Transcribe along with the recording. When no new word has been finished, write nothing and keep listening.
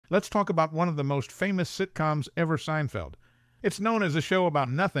let's talk about one of the most famous sitcoms ever, Seinfeld. It's known as a show about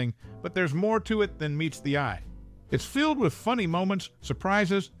nothing, but there's more to it than meets the eye. It's filled with funny moments,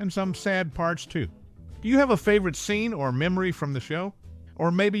 surprises, and some sad parts too. Do you have a favorite scene or memory from the show? Or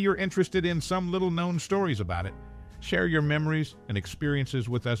maybe you're interested in some little-known stories about it. Share your memories and experiences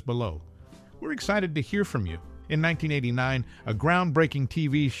with us below. We're excited to hear from you. In 1989, a groundbreaking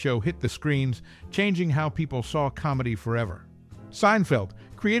TV show hit the screens, changing how people saw comedy forever. Seinfeld,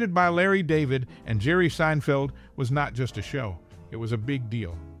 created by Larry David and Jerry Seinfeld, was not just a show. It was a big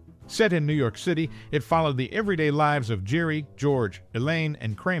deal. Set in New York City, it followed the everyday lives of Jerry, George, Elaine,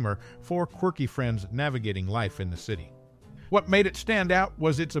 and Kramer, four quirky friends navigating life in the city. What made it stand out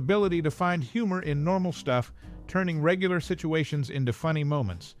was its ability to find humor in normal stuff, turning regular situations into funny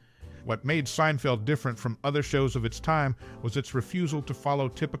moments. What made Seinfeld different from other shows of its time was its refusal to follow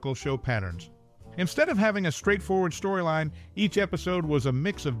typical show patterns. Instead of having a straightforward storyline, each episode was a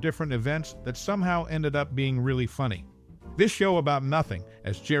mix of different events that somehow ended up being really funny. This show about nothing,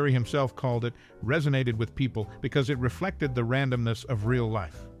 as Jerry himself called it, resonated with people because it reflected the randomness of real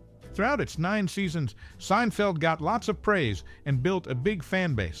life. Throughout its 9 seasons, Seinfeld got lots of praise and built a big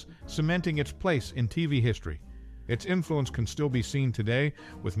fan base, cementing its place in TV history. Its influence can still be seen today,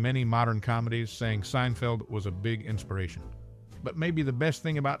 with many modern comedies saying Seinfeld was a big inspiration. But maybe the best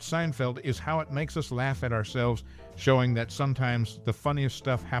thing about Seinfeld is how it makes us laugh at ourselves, showing that sometimes the funniest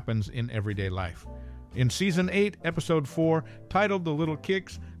stuff happens in everyday life. In Season 8, Episode 4, titled The Little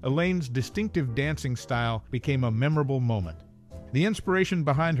Kicks, Elaine's distinctive dancing style became a memorable moment. The inspiration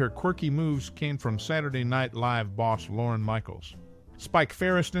behind her quirky moves came from Saturday Night Live boss Lorne Michaels. Spike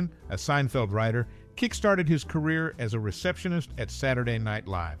Feresten, a Seinfeld writer, kickstarted his career as a receptionist at Saturday Night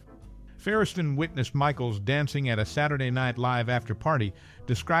Live. Feresten witnessed Michaels dancing at a Saturday Night Live after-party,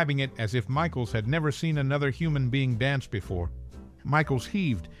 describing it as if Michaels had never seen another human being dance before. Michaels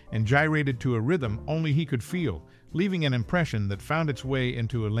heaved and gyrated to a rhythm only he could feel, leaving an impression that found its way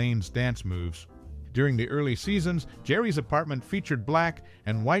into Elaine's dance moves. During the early seasons, Jerry's apartment featured black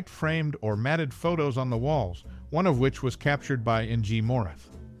and white framed or matted photos on the walls, one of which was captured by N.G. Morath.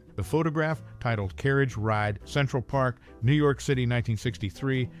 The photograph, titled Carriage Ride, Central Park, New York City,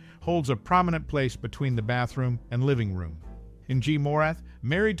 1963, holds a prominent place between the bathroom and living room. N.G. Morath,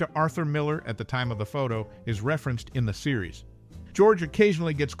 married to Arthur Miller at the time of the photo, is referenced in the series. George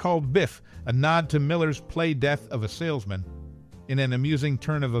occasionally gets called Biff, a nod to Miller's play death of a salesman. In an amusing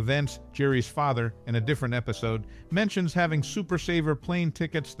turn of events, Jerry's father, in a different episode, mentions having Super Saver plane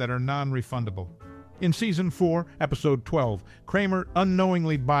tickets that are non-refundable. In Season 4, Episode 12, Kramer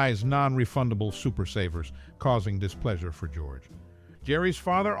unknowingly buys non-refundable Super Savers, causing displeasure for George. Jerry's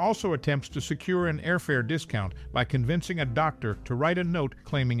father also attempts to secure an airfare discount by convincing a doctor to write a note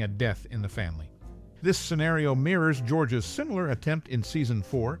claiming a death in the family. This scenario mirrors George's similar attempt in Season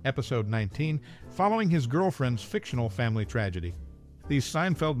 4, Episode 19, following his girlfriend's fictional family tragedy. These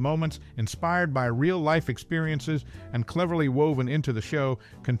Seinfeld moments, inspired by real-life experiences and cleverly woven into the show,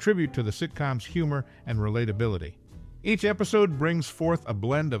 contribute to the sitcom's humor and relatability. Each episode brings forth a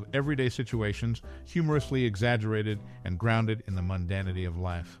blend of everyday situations, humorously exaggerated and grounded in the mundanity of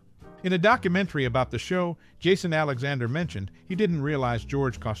life. In a documentary about the show, Jason Alexander mentioned he didn't realize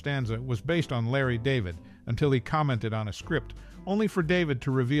George Costanza was based on Larry David until he commented on a script, only for David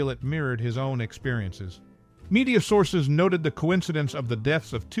to reveal it mirrored his own experiences. Media sources noted the coincidence of the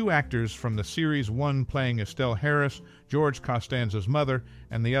deaths of 2 actors from the series, one playing Estelle Harris, George Costanza's mother,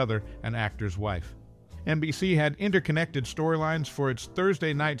 and the other an actor's wife. NBC had interconnected storylines for its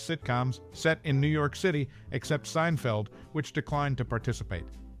Thursday night sitcoms set in New York City, except Seinfeld, which declined to participate.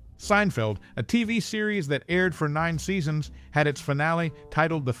 Seinfeld, a TV series that aired for 9 seasons, had its finale,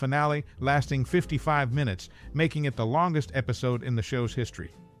 titled The Finale, lasting 55 minutes, making it the longest episode in the show's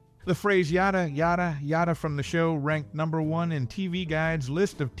history. The phrase yada, yada, yada from the show ranked #1 in TV Guide's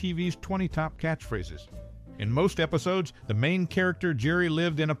list of TV's 20 top catchphrases. In most episodes, the main character Jerry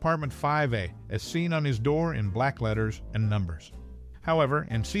lived in apartment 5A, as seen on his door in black letters and numbers. However,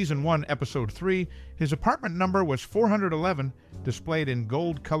 in Season 1, Episode 3, his apartment number was 411, displayed in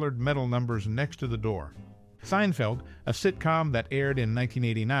gold-colored metal numbers next to the door. Seinfeld, a sitcom that aired in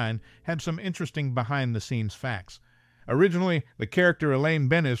 1989, had some interesting behind-the-scenes facts. Originally, the character Elaine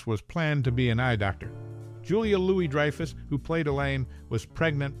Bennis was planned to be an eye doctor. Julia Louis-Dreyfus, who played Elaine, was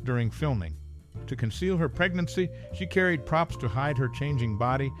pregnant during filming. To conceal her pregnancy, she carried props to hide her changing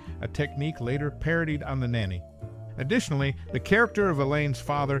body, a technique later parodied on The Nanny. Additionally, the character of Elaine's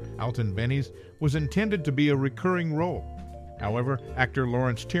father, Alton Bennis, was intended to be a recurring role. However, actor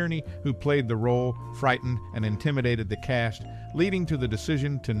Lawrence Tierney, who played the role, frightened and intimidated the cast, leading to the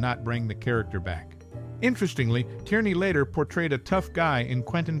decision to not bring the character back. Interestingly, Tierney later portrayed a tough guy in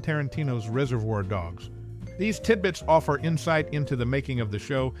Quentin Tarantino's Reservoir Dogs. These tidbits offer insight into the making of the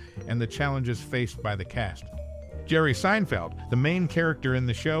show and the challenges faced by the cast. Jerry Seinfeld, the main character in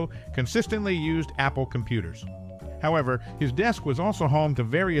the show, consistently used Apple computers. However, his desk was also home to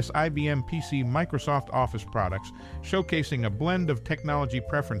various IBM PC Microsoft Office products, showcasing a blend of technology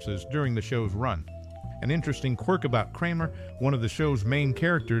preferences during the show's run. An interesting quirk about Kramer, one of the show's main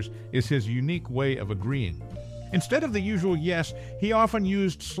characters, is his unique way of agreeing. Instead of the usual yes, he often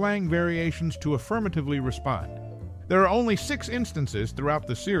used slang variations to affirmatively respond. There are only 6 instances throughout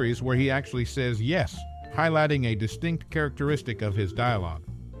the series where he actually says yes, highlighting a distinct characteristic of his dialogue.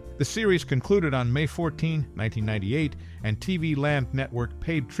 The series concluded on May 14, 1998, and TV Land Network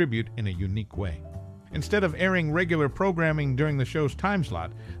paid tribute in a unique way. Instead of airing regular programming during the show's time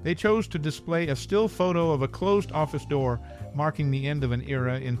slot, they chose to display a still photo of a closed office door, marking the end of an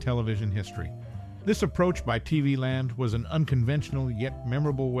era in television history. This approach by TV Land was an unconventional yet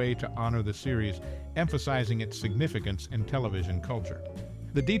memorable way to honor the series, emphasizing its significance in television culture.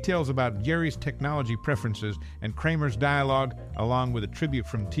 The details about Jerry's technology preferences and Kramer's dialogue, along with a tribute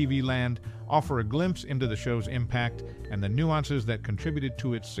from TV Land, offer a glimpse into the show's impact and the nuances that contributed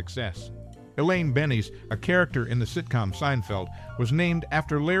to its success. Elaine Benny's, a character in the sitcom Seinfeld, was named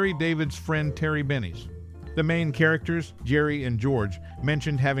after Larry David's friend Terry Benny's. The main characters, Jerry and George,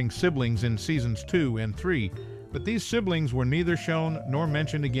 mentioned having siblings in seasons 2 and 3, but these siblings were neither shown nor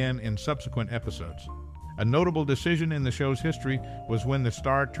mentioned again in subsequent episodes. A notable decision in the show's history was when the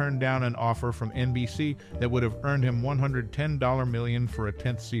star turned down an offer from NBC that would have earned him $110 million for a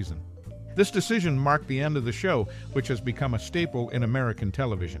 10th season. This decision marked the end of the show, which has become a staple in American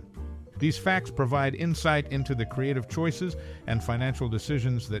television. These facts provide insight into the creative choices and financial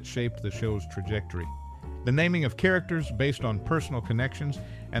decisions that shaped the show's trajectory. The naming of characters based on personal connections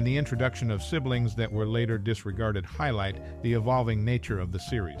and the introduction of siblings that were later disregarded highlight the evolving nature of the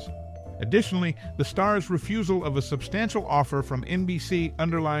series. Additionally, the star's refusal of a substantial offer from NBC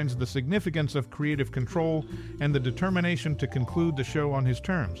underlines the significance of creative control and the determination to conclude the show on his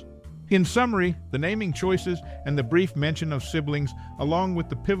terms. In summary, the naming choices and the brief mention of siblings, along with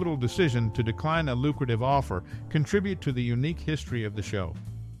the pivotal decision to decline a lucrative offer, contribute to the unique history of the show.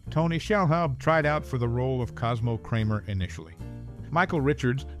 Tony Shalhoub tried out for the role of Cosmo Kramer initially. Michael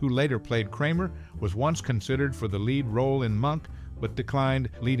Richards, who later played Kramer, was once considered for the lead role in Monk, but declined,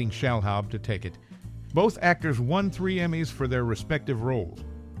 leading Shalhoub to take it. Both actors won 3 Emmys for their respective roles.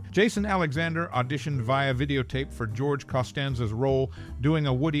 Jason Alexander auditioned via videotape for George Costanza's role, doing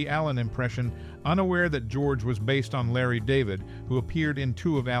a Woody Allen impression, unaware that George was based on Larry David, who appeared in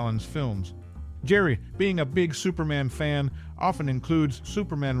 2 of Allen's films. Jerry, being a big Superman fan, often includes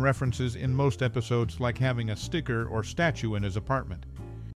Superman references in most episodes, like having a sticker or statue in his apartment.